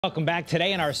Welcome back.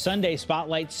 Today in our Sunday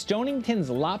Spotlight,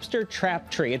 Stonington's Lobster Trap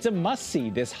Tree. It's a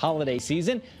must-see this holiday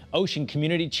season. Ocean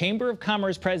Community Chamber of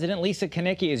Commerce President Lisa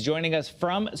Konicki is joining us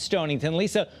from Stonington.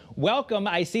 Lisa, welcome.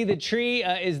 I see the tree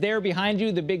is there behind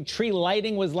you. The big tree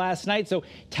lighting was last night. So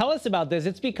tell us about this.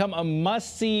 It's become a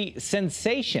must-see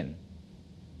sensation.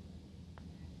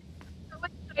 So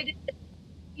excited that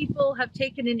people have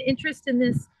taken an interest in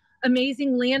this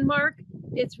amazing landmark.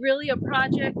 It's really a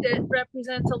project that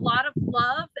represents a lot of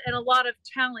love and a lot of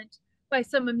talent by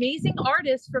some amazing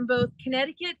artists from both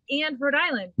Connecticut and Rhode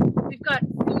Island. We've got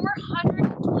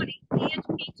 420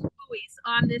 hand-painted buoys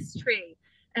on this tree,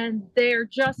 and they're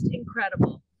just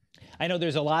incredible. I know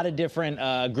there's a lot of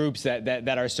different groups that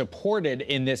are supported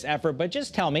in this effort, but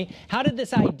just tell me, how did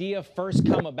this idea first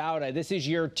come about? This is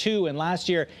year 2, and last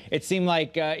year it seemed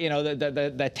like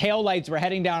the tail lights were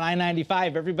heading down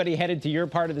I-95. Everybody headed to your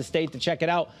part of the state to check it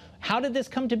out. How did this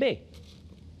come to be?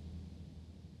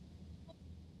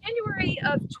 January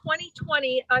of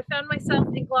 2020, I found myself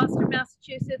in Gloucester,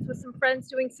 Massachusetts with some friends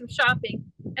doing some shopping,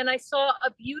 and I saw a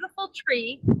beautiful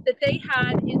tree that they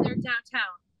had in their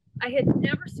downtown. I had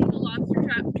never seen a lobster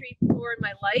trap tree before in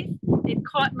my life. It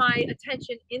caught my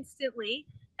attention instantly,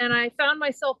 and I found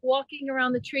myself walking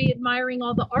around the tree admiring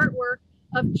all the artwork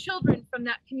of children from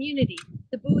that community.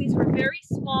 The buoys were very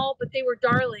small, but they were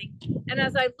darling. And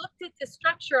as I looked at this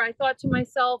structure, I thought to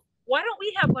myself, why don't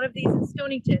we have one of these in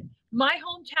Stonington? My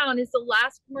hometown is the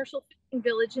last commercial fishing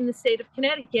village in the state of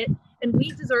Connecticut, and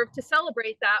we deserve to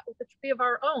celebrate that with a tree of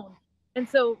our own. And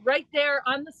so right there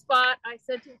on the spot, I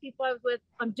said to the people I was with,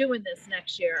 I'm doing this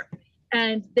next year.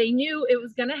 And they knew it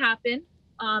was going to happen.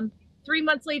 3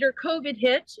 months later, COVID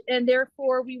hit, and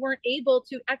therefore we weren't able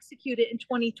to execute it in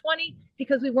 2020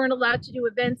 because we weren't allowed to do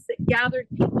events that gathered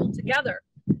people together.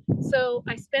 So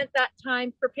I spent that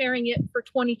time preparing it for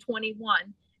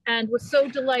 2021 and was so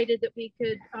delighted that we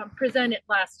could present it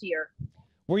last year.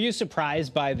 Were you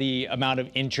surprised by the amount of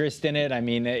interest in it? I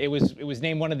mean, it was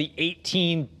named one of the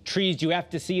 18 trees you have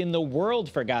to see in the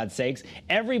world, for God's sakes.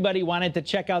 Everybody wanted to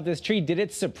check out this tree. Did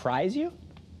it surprise you?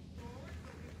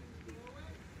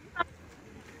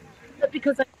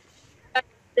 Because that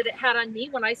it had on me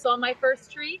when I saw my first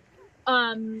tree.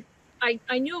 I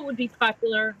knew it would be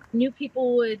popular. I knew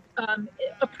people would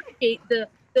appreciate the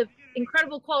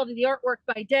incredible quality of the artwork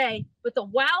by day, but the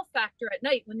wow factor at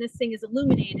night when this thing is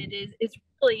illuminated is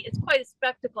really, it's quite a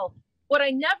spectacle. What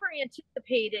I never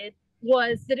anticipated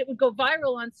was that it would go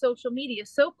viral on social media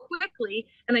so quickly,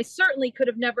 and I certainly could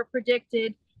have never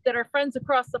predicted that our friends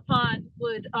across the pond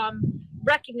would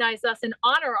recognize us and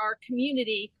honor our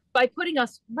community by putting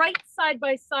us right side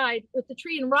by side with the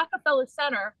tree in Rockefeller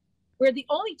Center. We're the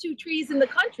only 2 trees in the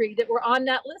country that were on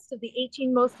that list of the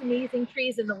 18 most amazing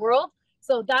trees in the world.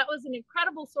 So that was an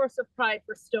incredible source of pride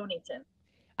for Stonington.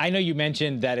 I know you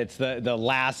mentioned that it's the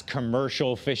last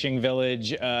commercial fishing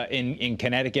village in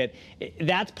Connecticut.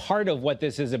 That's part of what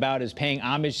this is about, is paying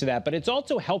homage to that. But it's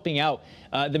also helping out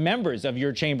the members of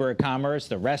your Chamber of Commerce,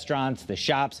 the restaurants, the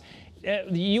shops.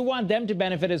 You want them to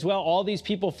benefit as well. All these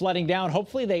people flooding down,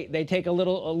 hopefully they take a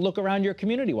look around your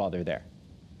community while they're there.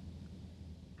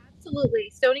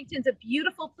 Absolutely. Stonington's a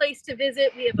beautiful place to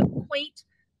visit. We have a quaint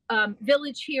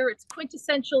village here. It's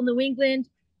quintessential New England.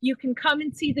 You can come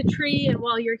and see the tree, and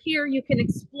while you're here, you can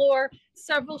explore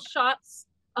several shops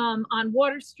on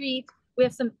Water Street. We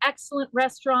have some excellent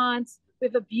restaurants. We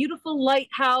have a beautiful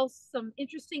lighthouse, some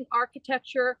interesting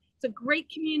architecture. It's a great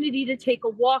community to take a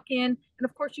walk in. And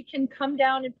of course, you can come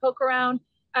down and poke around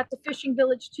at the fishing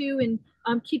village too,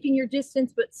 and keeping your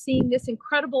distance, but seeing this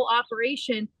incredible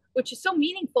operation, which is so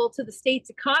meaningful to the state's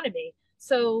economy.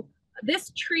 So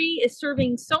this tree is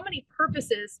serving so many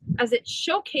purposes as it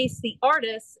showcases the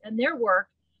artists and their work,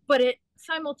 but it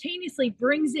simultaneously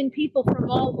brings in people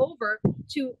from all over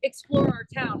to explore our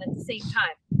town at the same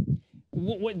time.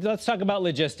 Let's talk about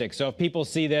logistics. So if people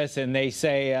see this and they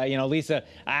say, Lisa,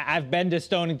 I've been to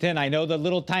Stonington. I know the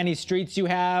little tiny streets you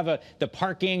have, the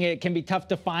parking, it can be tough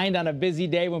to find on a busy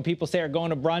day when people say are going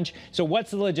to brunch. So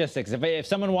what's the logistics? If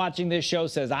someone watching this show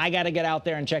says, I got to get out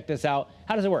there and check this out,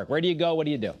 how does it work? Where do you go? What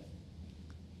do you do?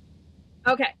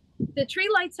 Okay. The tree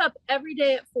lights up every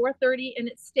day at 4:30 and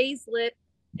it stays lit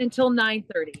until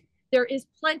 9:30. There is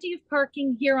plenty of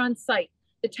parking here on site.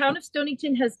 The town of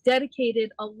Stonington has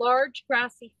dedicated a large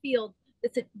grassy field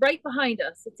that's right behind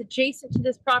us. It's adjacent to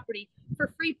this property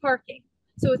for free parking.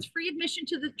 So it's free admission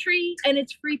to the tree and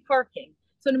it's free parking.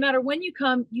 So no matter when you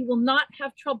come, you will not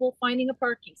have trouble finding a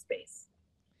parking space.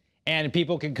 And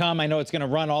people can come. I know it's going to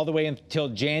run all the way until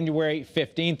January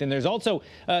 15th. And there's also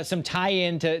some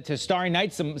tie-in to Starry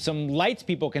Night, some lights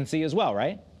people can see as well,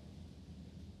 right?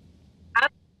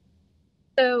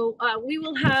 So we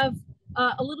will have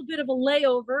a little bit of a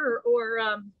layover or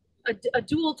a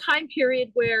dual time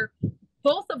period where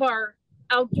both of our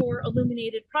outdoor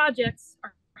illuminated projects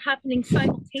are happening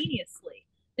simultaneously.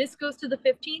 This goes to the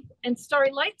 15th, and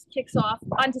Starry Lights kicks off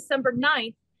on December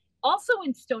 9th, also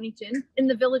in Stonington, in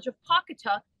the village of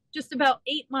Pawcatuck, just about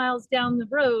 8 miles down the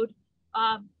road,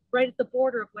 right at the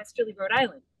border of Westerly, Rhode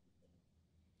Island.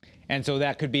 And so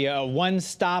that could be a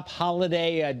one-stop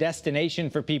holiday destination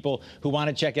for people who want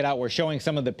to check it out. We're showing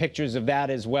some of the pictures of that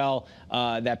as well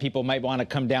that people might want to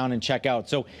come down and check out.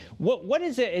 So what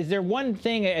is it? Is there one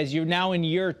thing, as you're now in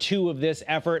year 2 of this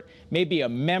effort, maybe a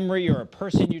memory or a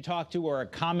person you talked to or a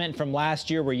comment from last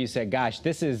year where you said, gosh,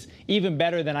 this is even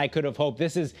better than I could have hoped.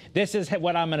 This is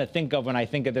what I'm going to think of when I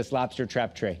think of this lobster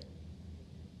trap tray?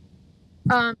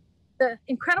 The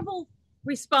incredible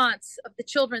response of the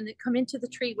children that come into the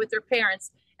tree with their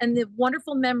parents and the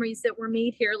wonderful memories that were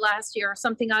made here last year are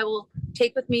something I will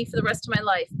take with me for the rest of my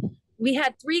life. We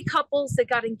had 3 couples that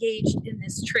got engaged in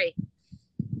this tree.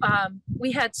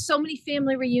 We had so many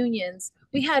family reunions.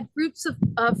 We had groups of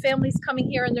families coming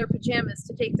here in their pajamas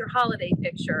to take their holiday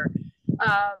picture.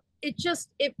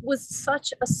 It was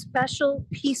such a special,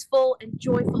 peaceful, and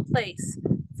joyful place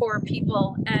for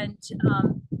people. And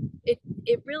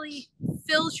it really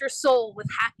fills your soul with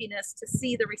happiness to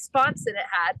see the response that it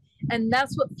had. And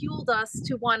that's what fueled us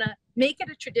to want to make it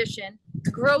a tradition,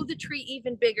 grow the tree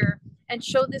even bigger, and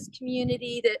show this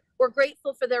community that we're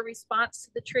grateful for their response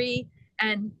to the tree.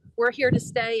 And we're here to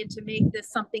stay and to make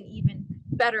this something even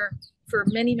better for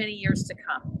many, many years to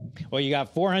come. Well, you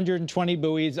got 420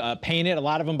 buoys painted, a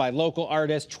lot of them by local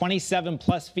artists, 27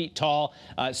 plus feet tall.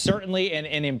 Certainly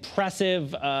an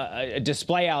impressive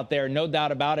display out there, no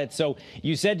doubt about it. So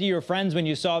you said to your friends when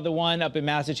you saw the one up in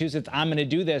Massachusetts, I'm going to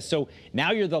do this. So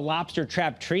now you're the lobster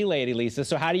trap tree lady, Lisa.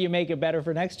 So how do you make it better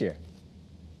for next year?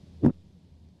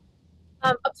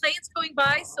 A plane's going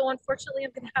by, so unfortunately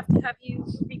I'm going to have you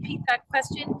repeat that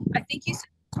question. I think you said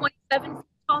 27 feet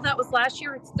tall. That was last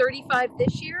year. It's 35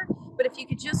 this year. But if you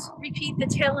could just repeat the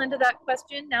tail end of that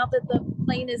question, now that the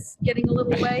plane is getting a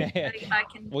little away, I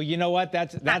can. Well, you know what?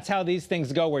 That's how these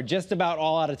things go. We're just about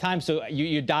all out of time. So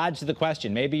you dodged the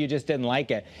question. Maybe you just didn't like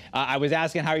it. I was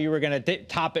asking how you were going to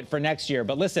top it for next year.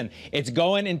 But listen, it's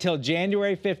going until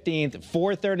January 15th.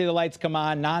 4:30 the lights come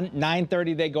on.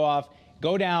 9:30 they go off.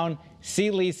 Go down, see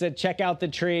Lisa, check out the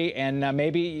tree, and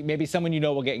maybe someone you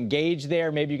know will get engaged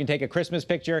there. Maybe you can take a Christmas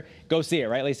picture. Go see it,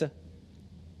 right, Lisa?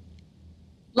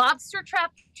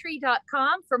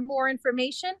 LobsterTrapTree.com for more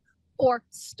information, or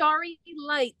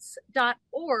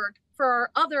StarryLights.org for our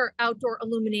other outdoor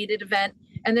illuminated event.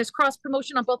 And there's cross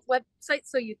promotion on both websites,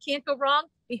 so you can't go wrong.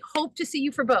 We hope to see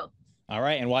you for both. All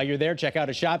right, and while you're there, check out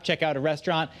a shop, check out a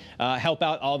restaurant, help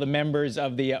out all the members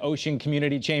of the Ocean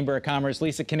Community Chamber of Commerce.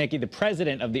 Lisa Konicki, the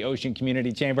president of the Ocean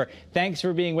Community Chamber, thanks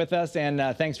for being with us, and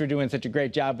thanks for doing such a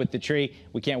great job with the tree.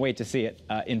 We can't wait to see it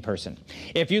in person.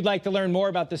 If you'd like to learn more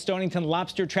about the Stonington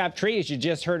Lobster Trap Tree, as you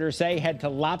just heard her say, head to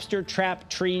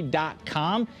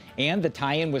LobsterTrapTree.com, and the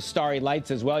tie-in with Starry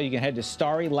Lights as well. You can head to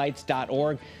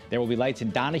StarryLights.org. There will be lights in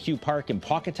Donahue Park in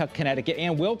Pawcatuck, Connecticut,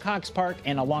 and Wilcox Park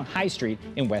and along High Street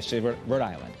in Westerly, Rhode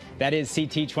Island. That is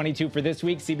CT'22 for this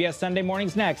week. CBS Sunday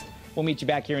Mornings next. We'll meet you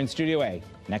back here in Studio A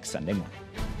next Sunday morning.